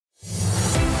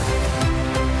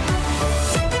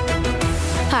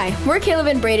Hi, we're Caleb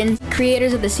and Braden,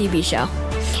 creators of the CB Show.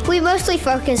 We mostly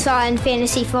focus on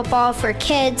fantasy football for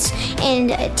kids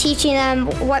and teaching them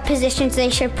what positions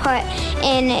they should put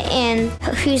in and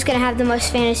who's going to have the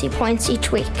most fantasy points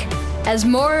each week. As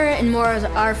more and more of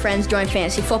our friends join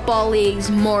fantasy football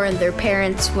leagues, more and their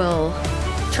parents will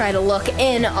try to look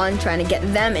in on trying to get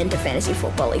them into fantasy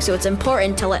football leagues. So it's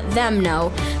important to let them know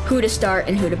who to start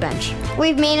and who to bench.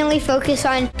 We mainly focus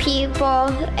on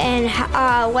people and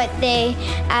what they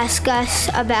ask us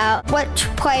about, which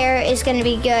player is going to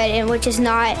be good and which is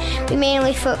not. We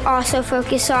mainly also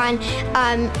focus on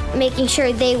making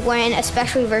sure they win,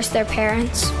 especially versus their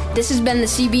parents. This has been the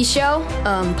CB Show,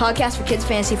 podcast for kids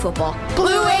fantasy football.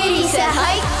 Blue 80 said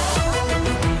hike.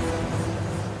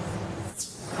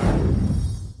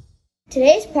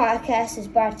 Today's podcast is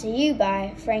brought to you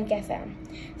by Frank FM.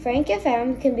 Frank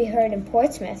FM can be heard in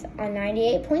Portsmouth on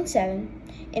 98.7,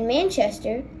 in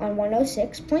Manchester on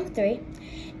 106.3,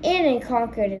 and in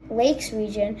Concord Lakes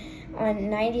region on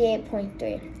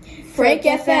 98.3. Frank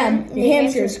FM, New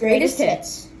Hampshire's greatest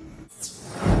hits.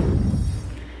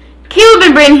 Caleb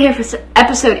and Braden here for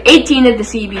episode 18 of the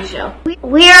CB Show.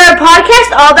 We are a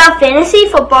podcast all about fantasy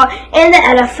football and the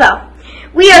NFL.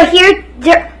 We are here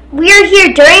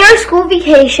during our school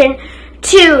vacation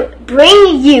to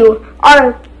bring you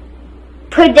our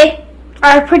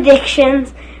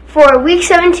predictions for Week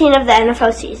 17 of the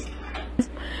NFL season.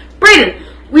 Braden,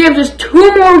 we have just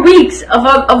 2 more weeks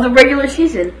of the regular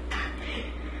season.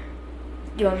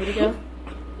 Do you want me to go?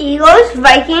 Eagles,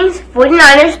 Vikings,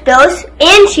 49ers, Bills,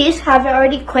 and Chiefs have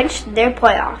already clinched their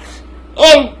playoffs.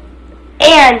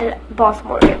 And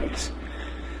Baltimore Ravens.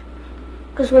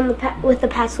 Because with the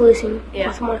Pats losing,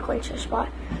 Baltimore clinched their spot.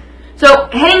 So,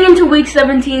 heading into Week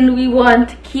 17, we want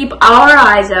to keep our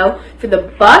eyes out for the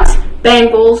Bucs,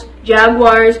 Bengals,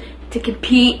 Jaguars to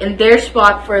compete in their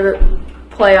spot for the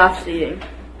playoff seeding.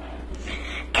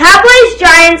 Cowboys,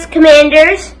 Giants,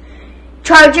 Commanders,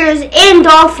 Chargers, and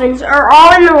Dolphins are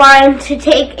all in the line to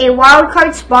take a wild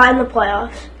card spot in the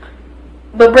playoffs.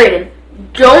 But Braden,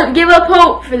 don't give up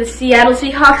hope for the Seattle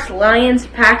Seahawks, Lions,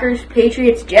 Packers,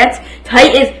 Patriots, Jets,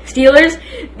 Titans, Steelers.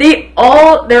 They're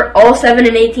all 7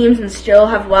 and 8 teams and still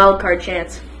have wild card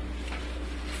chance.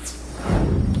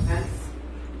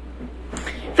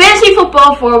 Fantasy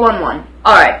Football 411.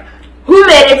 Alright, who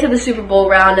made it to the Super Bowl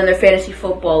round in their fantasy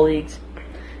football leagues?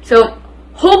 So,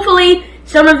 hopefully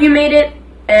some of you made it,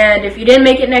 and if you didn't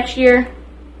make it next year,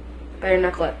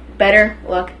 better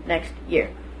luck next year.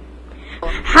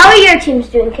 How are your teams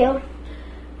doing, Caleb?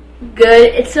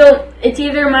 Good. It's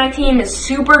either my team is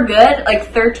super good, like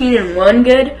 13-1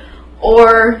 good,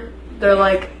 or they're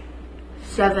like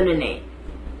 7-8.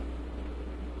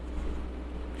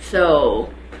 So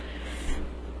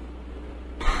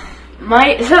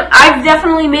I've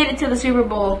definitely made it to the Super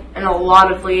Bowl in a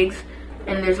lot of leagues,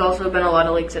 and there's also been a lot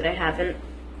of leagues that I haven't.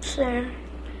 Sure.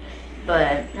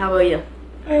 But how about you?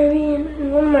 I mean,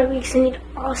 in one of my weeks, I need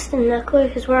Austin Ekeler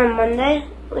because we're on Monday.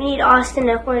 We need Austin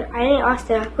Ekeler. I need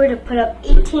Austin Ekeler to put up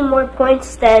 18 more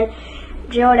points than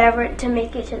Gerald Everett to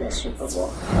make it to the Super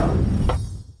Bowl.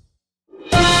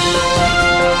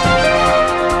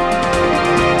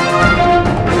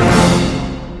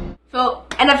 So,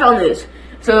 NFL news.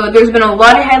 So, there's been a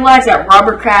lot of headlines that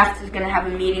Robert Kraft is going to have a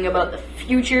meeting about the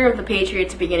future of the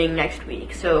Patriots beginning next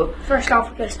week. So, first off,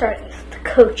 we're going to start with the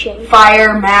coaching.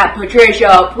 Fire Matt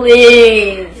Patricia,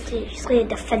 please. He's like a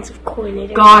defensive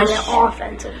coordinator. Gosh.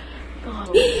 Offensive.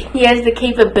 Oh. He has the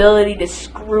capability to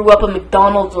screw up a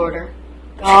McDonald's order.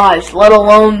 Gosh, let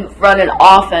alone run an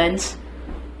offense.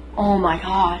 Oh my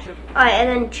gosh. Alright, and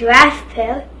then draft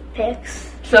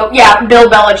picks. So, yeah, Bill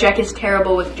Belichick is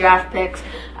terrible with draft picks.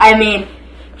 I mean,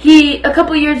 a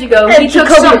couple years ago, he took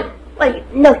some... Like,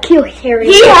 N'Keal Harry.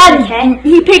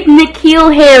 He picked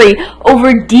N'Keal Harry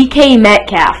over DK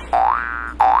Metcalf.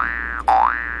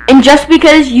 And just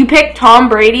because you picked Tom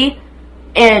Brady,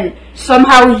 and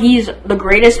somehow he's the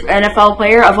greatest NFL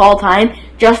player of all time,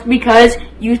 just because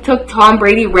you took Tom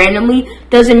Brady randomly,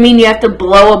 doesn't mean you have to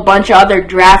blow a bunch of other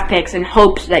draft picks in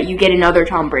hopes that you get another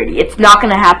Tom Brady. It's not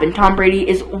going to happen. Tom Brady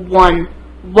is one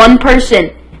person.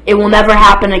 It will never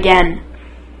happen again.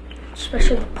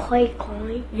 Especially the play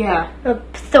calling. Yeah.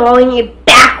 Throwing it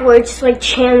backwards like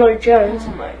Chandler Jones.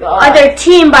 Oh my god. Other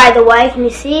team, by the way, can you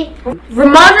see?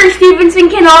 Ramondre Stevenson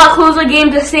cannot close a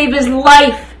game to save his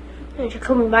life.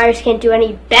 Jacoby Myers can't do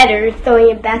any better throwing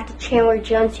it back to Chandler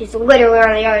Jones, who's literally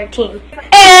on the other team.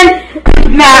 And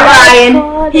Matt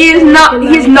Ryan, he's not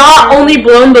only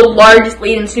blown the largest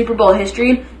lead in Super Bowl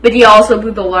history, but he also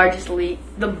blew the largest lead.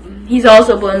 He's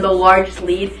also blown the largest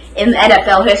lead in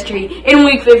NFL history in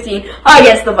Week 15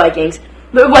 against the Vikings.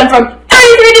 It went from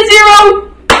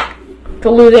 33-0 to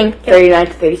losing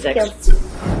 39-36. Yep.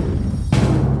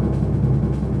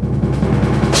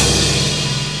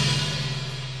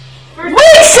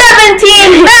 Week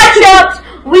 17 matchups.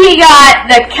 We got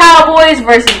the Cowboys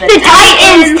versus the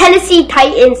Titans, Tennessee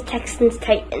Titans, Texans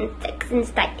Titans,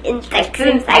 Texans Titans,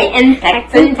 Texans Titans,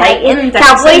 Texans Titans,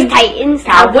 Cowboys Titans,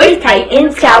 Cowboys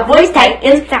Titans, Cowboys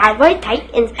Titans, Cowboys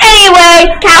Titans. Anyway,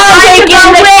 Cowboys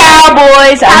gonna win.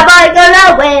 Cowboys. Cowboys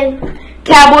gonna win.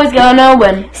 Cowboys gonna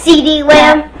win. CD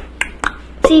Lamb,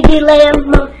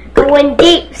 going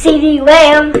deep. CD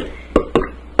Lamb.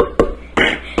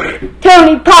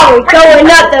 Tony Pollard going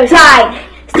up the side.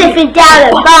 Sniffing down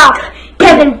a ball.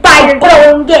 Kevin Byard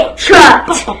going get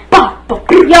trucked.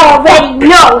 You already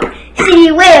know.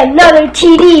 CD Lamb, another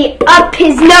TD up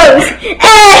his nose.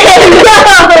 And no!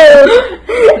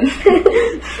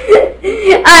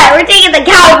 Alright, we're taking the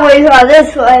Cowboys on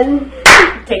this one.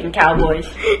 Taking Cowboys.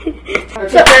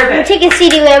 So, we're taking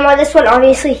CD Lamb on this one.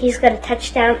 Obviously, he's got a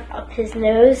touchdown up his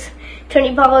nose.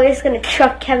 Tony Pollard is going to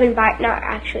truck Kevin Byard. Not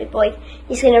actually, boy.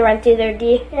 He's going to run through their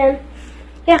D. And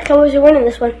yeah, Cowboys are winning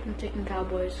this one. I'm taking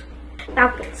Cowboys.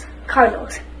 Falcons,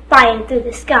 Cardinals, flying through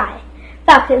the sky.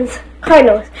 Falcons,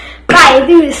 Cardinals, flying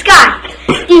through the sky.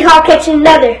 D-Hawk catching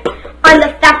another on the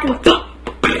Falcons team.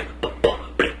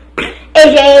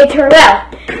 AJ Terrell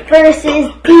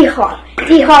versus D-Hawk.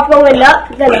 D-Hawk going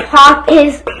up, then Hawk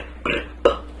is...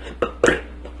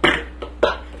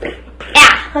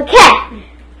 Yeah, okay.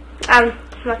 I'm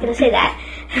not going to say that.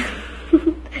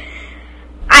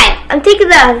 I'm taking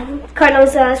the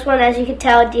Cardinals on this one. As you can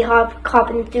tell, D-Hop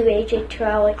copping through AJ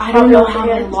Terrell. Like, I don't know how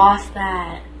they lost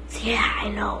that. Yeah, I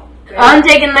know. I'm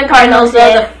taking the Cardinals.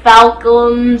 The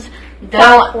Falcons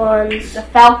Falcons. The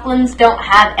Falcons don't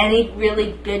have any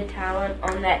really good talent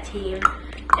on that team,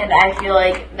 and I feel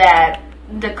like that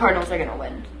the Cardinals are gonna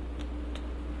win.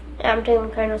 Yeah, I'm taking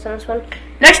the Cardinals on this one.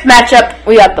 Next matchup,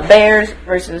 we got the Bears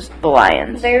versus the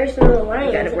Lions. Bears and the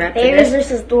Lions. Bears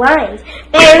versus the Lions.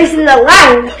 Bears and the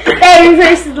Lions. Bears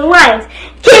versus the Lions.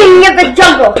 King of the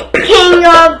jungle. King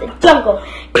of the jungle.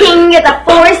 King of the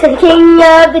forest and king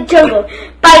of the jungle.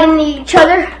 Biting each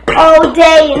other all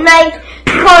day and night.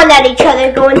 Calling at each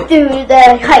other, going through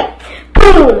the height.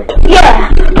 Boom!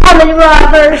 Yeah! Harmony Raw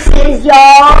versus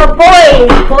y'all boys.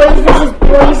 Boys versus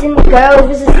boys and girls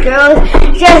versus girls.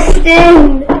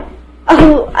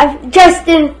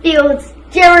 Justin Fields,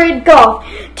 Jared Goff.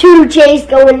 Two J's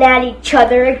going at each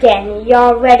other again. You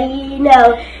already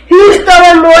know who's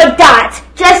throwing more dots.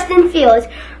 Justin Fields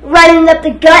running up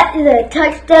the gut, the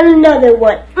touchdown, another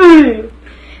one.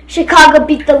 Chicago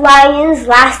beat the Lions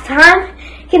last time.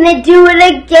 Can they do it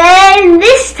again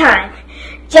this time?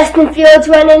 Justin Fields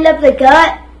running up the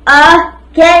gut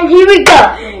again. Here we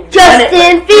go.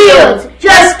 Justin Fields.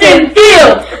 Justin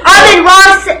Fields. Ahmed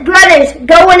Ross brothers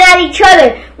going at each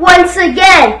other once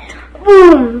again.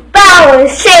 Boom, bow,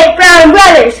 St. Brown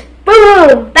brothers.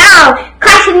 Boom, bow,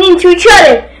 crashing into each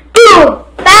other. Boom,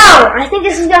 bow. I think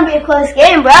this is going to be a close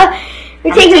game, bro.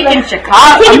 We're taking Chicago.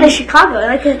 I'm taking the Chicago.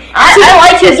 I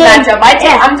like this matchup.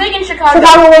 I'm taking Chicago.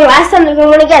 Chicago won last time. They're going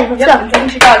to win again. Let's go. I'm taking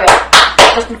Chicago.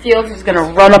 Justin Fields is going to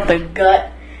run up the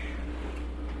gut.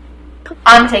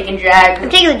 I'm taking Jags.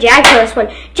 I'm taking the Jags for this one.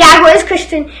 Jaguars,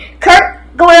 Christian Kirk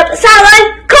going up the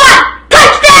sideline. Caught!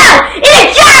 Touchdown! And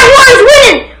the Jaguars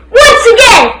winning once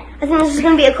again! I think this is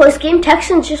going to be a close game.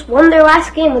 Texans just won their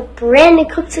last game with Brandon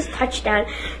Cooks' touchdown.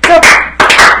 So,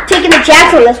 taking the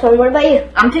Jags on this one. What about you?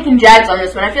 I'm taking Jags on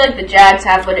this one. I feel like the Jags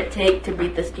have what it takes to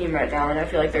beat this team right now, and I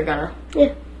feel like they're going to.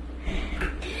 Yeah.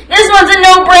 This one's a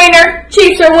no-brainer.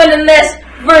 Chiefs are winning this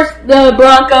versus the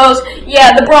Broncos.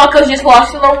 Yeah, the Broncos just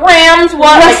lost to the Rams.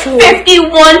 What?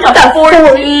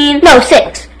 51-14. No,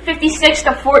 6.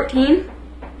 56-14.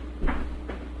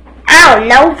 I don't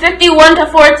know.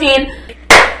 51-14.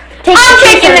 I'm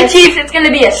taking the Chiefs. It's going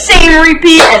to be a same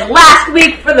repeat as last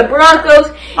week for the Broncos.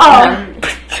 I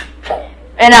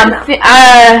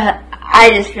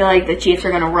just feel like the Chiefs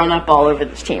are going to run up all over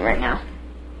this team right now.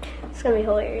 It's going to be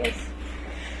hilarious.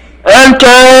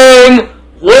 Entering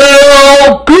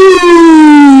Lil B.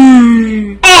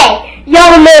 Hey,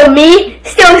 y'all know me.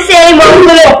 Still same old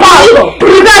Lil Pop.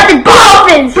 You got the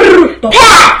Dolphins.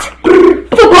 Pat.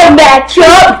 Football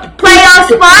matchup. Playoff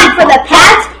spot for the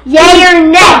Pats. Yay or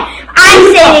nay? I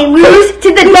say they lose to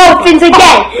the Dolphins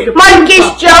again.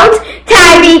 Marcus Jones,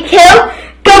 Tyreek Hill,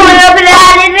 going up and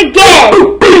at it again.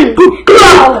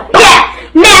 Oh, yeah.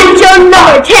 Matt Jones,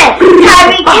 number 10.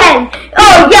 Tyreek 10.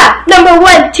 Oh, yeah. Number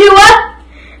 1, Tua.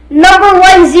 Number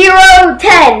 1, 0,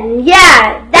 10.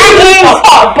 Yeah, that is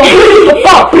our QB.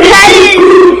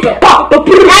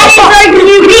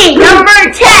 Number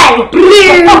 10,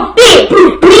 QB.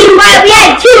 Meanwhile, we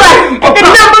had Tua at the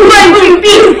number 1 QB.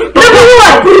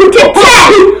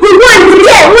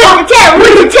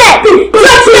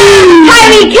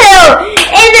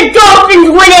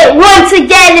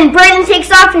 Jordan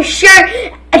takes off his shirt,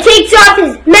 and takes off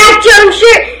his Mac Jones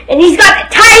shirt, and he's got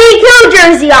the Tyreek Hill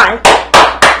jersey on.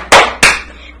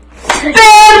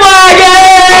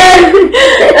 Bandwagon!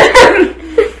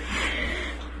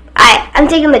 I'm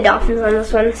taking the Dolphins on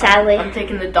this one, sadly. I'm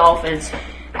taking the Dolphins.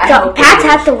 So, Pats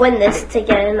have to win this to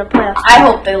get in the playoffs. I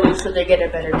hope they lose so they get a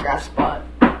better draft spot.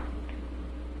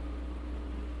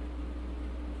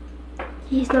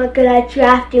 He's not good at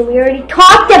drafting. We already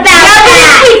talked about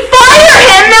that. If we fire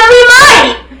him, then we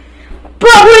might.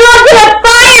 But we're not going to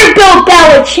fire Bill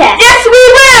Belichick. Yes, we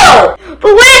will!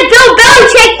 But what if Bill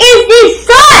Belichick is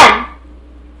his son?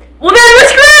 Well, then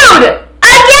we're screwed!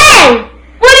 Again!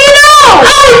 What do you know?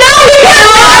 Oh, no,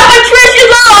 because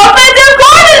Patricia's our offensive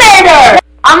coordinator!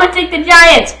 I'm going to take the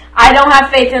Giants. I don't have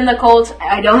faith in the Colts.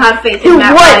 I don't have faith in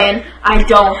Matt Ryan. I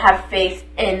don't have faith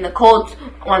in the Colts.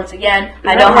 Once again,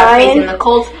 I don't have faith in the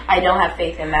Colts. I don't have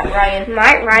faith in Matt Ryan.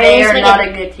 Matt Ryan They is are like not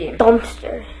a good team.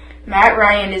 Dumpster. Matt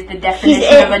Ryan is the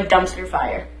definition of a dumpster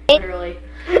fire. Literally.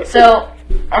 So,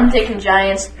 I'm taking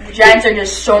Giants. The Giants are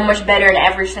just so much better in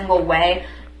every single way.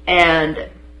 And,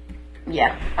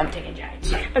 yeah, I'm taking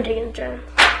Giants. I'm taking the Giants.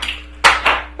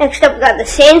 Next up, we got the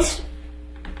Saints.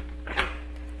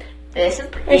 This is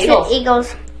the There's Eagles. the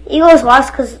Eagles. Eagles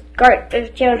lost because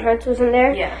Jalen Hurts wasn't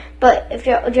there. Yeah. But if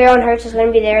Jalen Hurts is going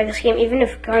to be there in this game, even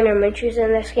if Gardner Minshew's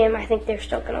in this game, I think they're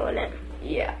still going to win it.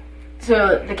 Yeah.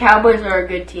 So the Cowboys are a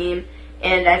good team,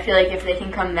 and I feel like if they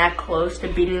can come that close to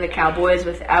beating the Cowboys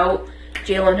without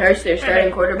Jalen Hurts, their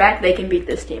starting quarterback, they can beat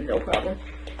this team, no problem.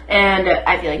 And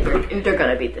I feel like they're going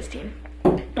to beat this team.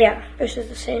 Yeah, versus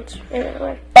the Saints.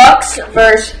 Bucks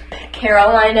versus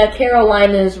Carolina.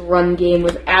 Carolina's run game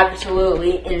was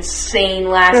absolutely insane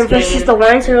last game. Versus the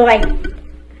Lions, who were like,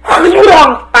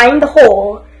 find the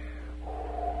hole.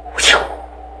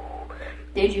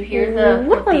 Did you hear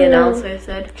what the announcer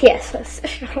said? Yes, that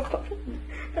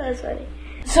was funny.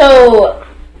 So,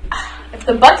 if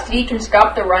the Bucks D can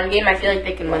stop the run game, I feel like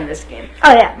they can win this game.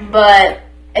 Oh, yeah. But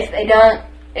if they don't,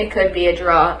 it could be a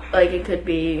draw. Like, it could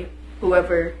be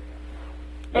whoever.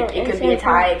 It could be a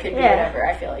tie. It could be whatever.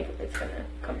 I feel like it's going to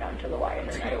come down to the wire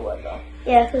no matter what, though.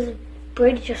 Yeah, because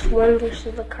Brady just won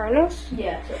versus the Cardinals.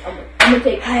 Yeah, so I'm going to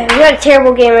take... We got a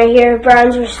terrible game right here.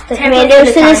 Browns versus the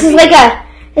Commanders. So this is like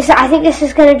I think this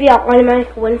is going to be an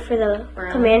automatic win for the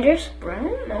Commanders. Brown?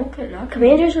 Okay, not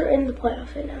Commanders are in the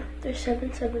playoffs right now. They're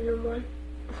 7-1.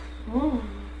 Oh.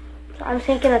 So I'm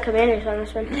taking the Commanders on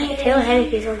this one. Taylor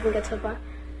Heineke's going to get so far.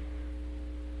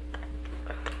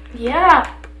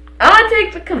 Yeah. I'm going to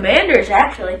take the Commanders,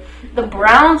 actually. The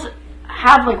Browns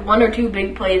have, like, one or two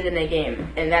big plays in a game,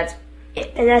 and that's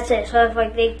it. And that's it. So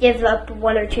if, they give up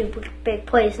one or two big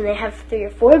plays and they have 3 or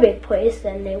 4 big plays,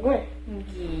 then they win.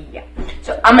 Yeah.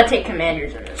 So I'm going to take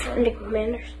Commanders in this one. I'm taking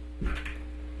Commanders.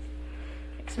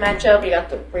 Next matchup, we got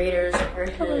the Raiders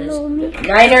versus the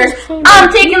Niners.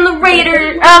 I'm taking the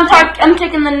Raiders. I'm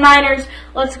taking the Niners.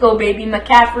 Let's go, baby.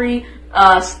 McCaffrey,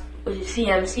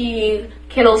 CMC,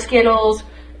 Skittles.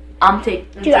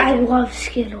 Dude, I love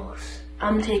Skittles.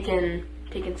 I'm taking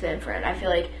San Fran. I feel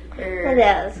like they're.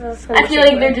 I feel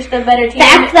like they're just a better team. The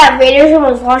fact that Raiders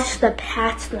almost lost to the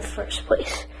Pats in the first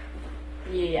place.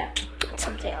 Yeah. It's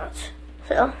something else.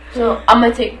 So I'm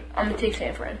gonna take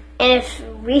San Fran. And if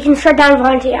we can shut down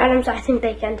Vontae Adams, I think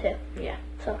they can too. Yeah.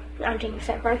 So I'm taking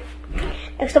San Fran.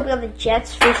 Next up, we got the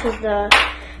Jets versus the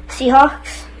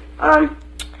Seahawks. I'm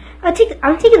taking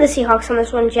the Seahawks on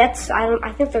this one. Jets,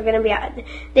 I think they're gonna be out.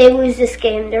 They lose this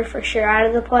game, they're for sure out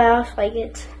of the playoffs. Like,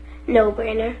 it's no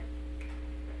brainer.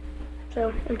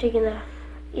 So I'm taking the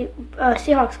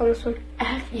Seahawks on this one.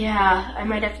 Yeah, I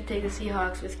might have to take the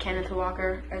Seahawks with Kenneth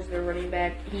Walker as their running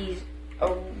back. He's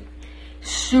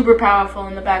super powerful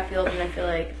in the backfield, and I feel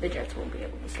like the Jets won't be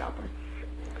able to stop him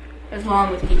as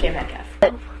long as DK Metcalf.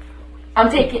 I'm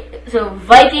taking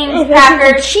Vikings,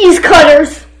 Packers, cheese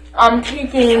cutters. I'm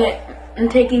taking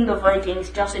the Vikings.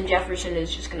 Justin Jefferson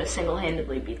is just going to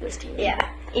single-handedly beat this team. Yeah,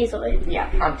 easily. Yeah,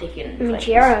 I'm taking Vikings.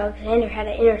 Jared Alexander had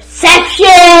an interception!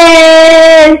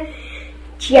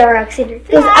 Jared Alexander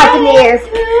goes up in the air.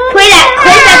 Play that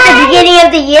clip at the beginning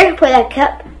of the year. Play that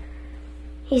cup.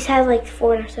 He's had like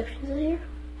 4 interceptions this year.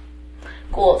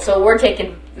 Cool, so we're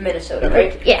taking Minnesota,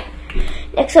 right? Yeah.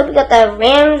 Next up, we got the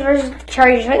Rams versus the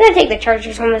Chargers. I'm going to take the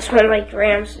Chargers on this one. Like,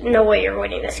 Rams, no way you're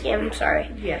winning this game. I'm sorry.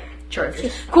 Yeah,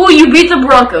 Chargers. Cool, you beat the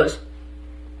Broncos.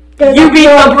 They're You beat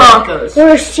the Broncos. The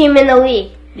worst team in the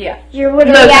league. Yeah. You're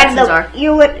literally out of the.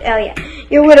 You're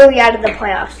literally out of the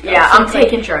playoffs. Yeah, I'm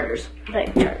taking Chargers. I'm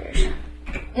taking Chargers.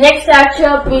 Next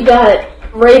matchup, we got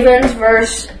Ravens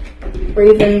versus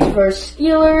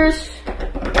Steelers.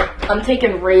 I'm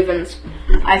taking Ravens.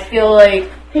 I feel like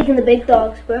Taking the big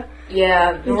dogs, bro.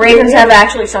 Yeah, the Ravens have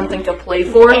actually something to play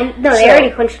for. And they already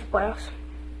clinched the playoffs.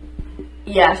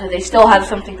 Yeah, so they still have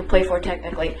something to play for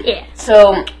technically. Yeah.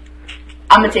 So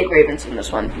I'm gonna take Ravens in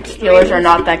this one. Steelers are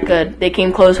not that good. They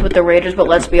came close with the Raiders, but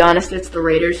let's be honest, it's the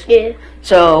Raiders. Yeah.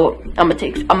 So I'm gonna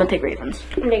take Ravens.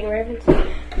 I'm taking Ravens.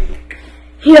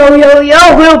 Yo,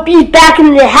 we'll be back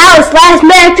in the house. Last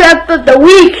matchup of the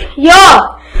week. Yo,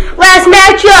 last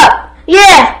matchup.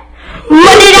 Yeah.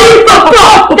 Monday Night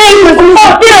Football. Bengals and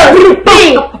Bills.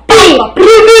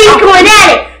 Going at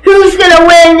it. Who's gonna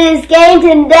win this game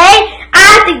today?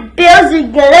 I think Bills are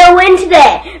gonna win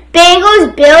today.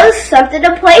 Bengals, Bills, something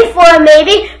to play for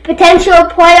maybe. Potential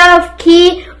playoff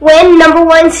key win, number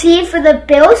 1 seed for the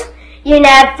Bills. You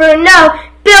never know.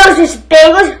 Bills vs.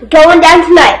 Bengals going down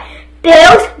tonight.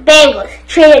 Bills, Bengals.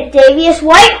 Traded Davius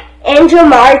White and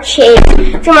Jamar Chase.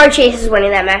 Jamar Chase is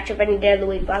winning that matchup any day of the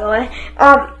week, by the way.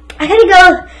 I gotta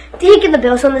go taking the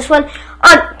Bills on this one.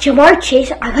 Jamar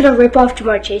Chase, I gotta rip off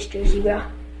Jamar Chase jersey, bro.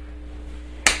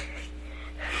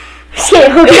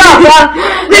 Shit, hook it up, bro.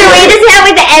 Literally, it doesn't have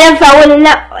like the NFL one, and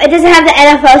it doesn't have the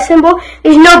NFL symbol.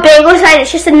 There's no Bengals sign.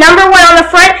 It's just a number 1 on the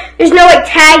front. There's no like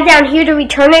tag down here to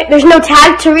return it. There's no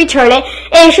tag to return it,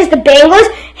 and it's just the Bengals.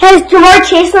 Has Jamar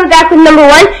Chase on the back with number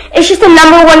 1. It's just a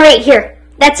number 1 right here.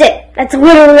 That's it. That's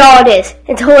literally all it is.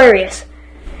 It's hilarious.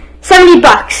 $70.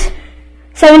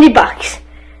 $70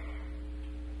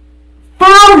 for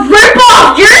a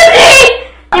rip-off jersey.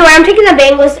 Anyway, I'm taking the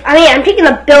Bengals. I'm taking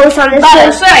the Bills on this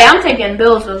one. Sorry, I'm taking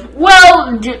Bills as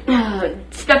well.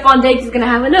 Stephon Diggs is gonna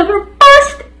have another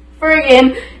bust for a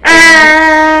game.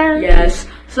 Yes.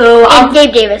 So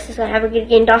Gabe Davis is gonna have a good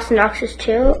game. Dawson Knox is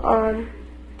too.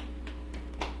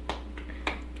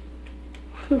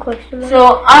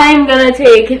 So I'm gonna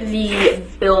take the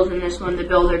Bills in this one. The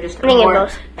Bills are just a more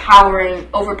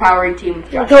overpowering team.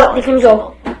 They can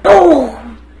go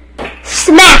boom.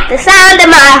 Smack the sound of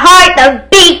my heart, the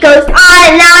beat goes on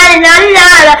and on and on and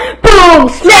on. Boom!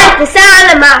 Smack the sound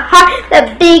of my heart,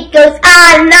 the beat goes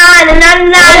on and on and on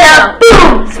and on.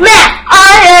 Boom! Smack!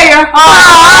 I hear your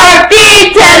heart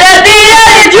beat to the beat of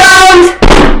the drums.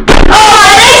 Oh,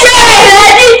 they say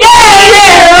that you can't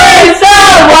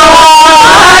someone.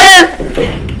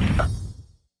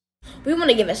 We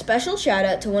want to give a special shout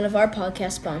out to one of our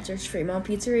podcast sponsors, Fremont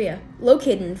Pizzeria.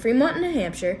 Located in Fremont, New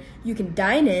Hampshire, you can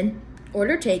dine in,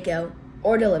 order takeout,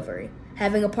 or delivery.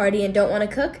 Having a party and don't want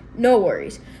to cook? No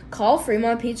worries. Call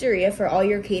Fremont Pizzeria for all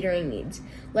your catering needs.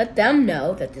 Let them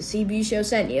know that the CB Show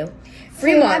sent you.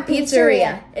 Fremont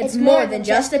Pizzeria. It's more than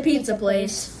just a pizza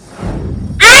place.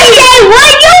 I say,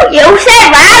 would you? You said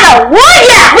rather. Would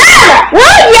ya rather?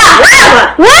 Would ya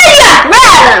rather? Would ya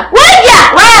rather? Would ya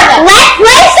rather? Let's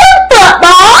play some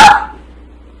football.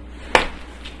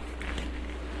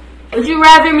 Would you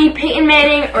rather meet Peyton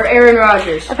Manning or Aaron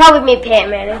Rodgers? I'd probably meet Peyton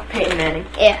Manning. Peyton Manning.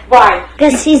 Yeah. Why?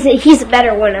 Because he's a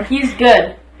better winner. He's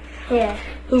good. Yeah,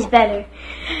 he's better.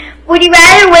 Would you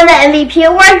rather win the MVP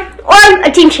award or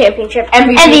a team championship?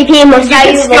 MVP most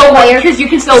valuable player. Because you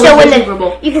can still win the Super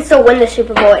Bowl. You can still win the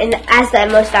Super Bowl as the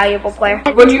most valuable player.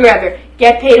 Would you rather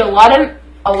get paid a lot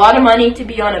of money to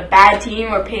be on a bad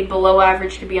team or paid below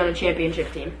average to be on a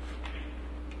championship team?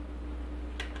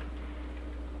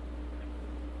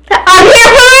 I'm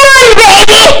here for the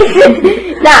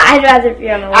baby! Nah, I'd rather be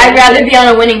on a winning I'd rather be on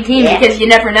a winning team because you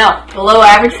never know. Below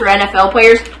average for NFL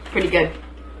players, pretty good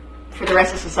for the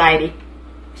rest of society.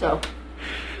 So,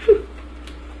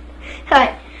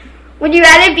 Alright. Would you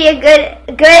rather be good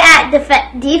at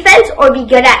defense or be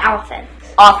good at offense?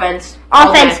 Offense.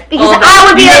 Offense, because I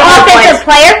would be an offensive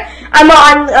player.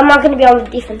 I'm not going to be on the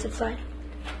defensive side.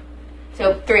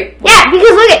 So 3. Yeah,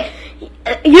 because look at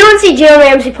you don't see Jalen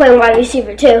Ramsey playing wide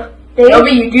receiver too, do you? No,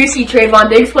 but you do see Trayvon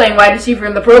Diggs playing wide receiver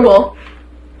in the Pro Bowl.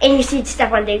 And you see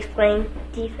Stephon Diggs playing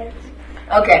defense.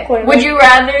 Okay. Would you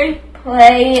rather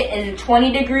play in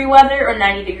 20-degree weather or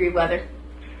 90-degree weather?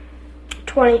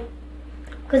 20,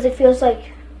 because it feels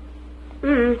like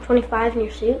 25 in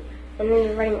your suit, and then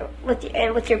you're running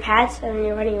with your pads, and then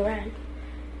you're running around.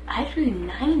 I'd do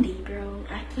 90, bro.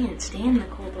 I can't stand the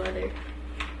cold weather.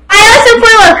 I also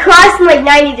play lacrosse in like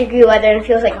 90-degree weather, and it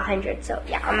feels like 100. So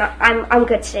yeah, I'm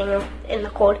good staying in the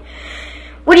cold.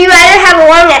 Would you rather have a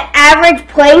long, average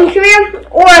playing career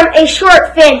or a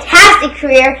short, fantastic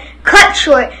career cut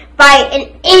short by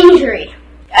an injury?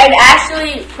 I'd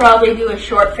actually probably do a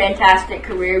short, fantastic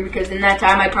career because in that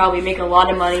time I'd probably make a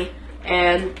lot of money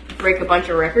and break a bunch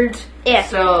of records. Yeah.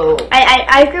 So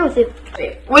I agree with you.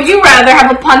 Would you rather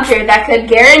have a punter that could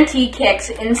guarantee kicks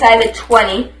inside the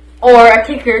 20 or a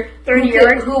kicker 30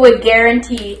 yards who would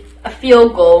guarantee a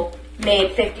field goal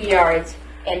made 50 yards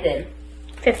and in?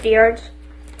 50 yards.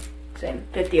 Same,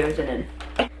 50 yards and in.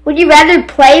 Would you rather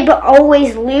play but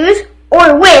always lose,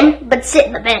 or win but sit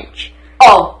in the bench?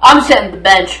 Oh, I'm sitting at the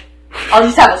bench. I'll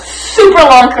just have a super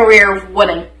long career of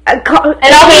winning. And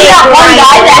I'll be that one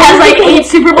guy that has like 8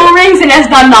 Super Bowl rings and has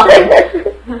done nothing.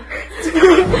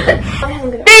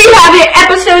 There you have it,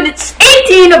 episode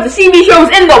 18 of the CB Show's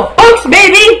in the books,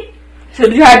 baby!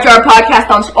 Subscribe to our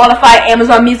podcast on Spotify,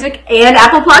 Amazon Music, and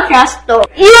Apple Podcasts.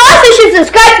 You also should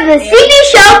subscribe to the CB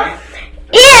Show,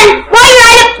 and while you're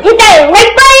at it, hit that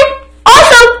like button.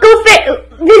 Also, go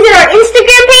visit our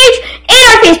Instagram page and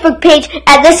our Facebook page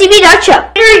at thecb.show.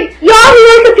 Y'all who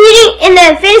are competing in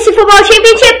the Fantasy Football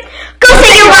Championship, go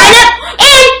set your lineup,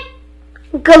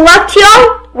 and good luck to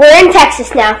y'all. We're in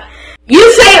Texas now. You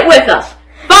say it with us.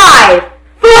 5,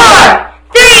 4,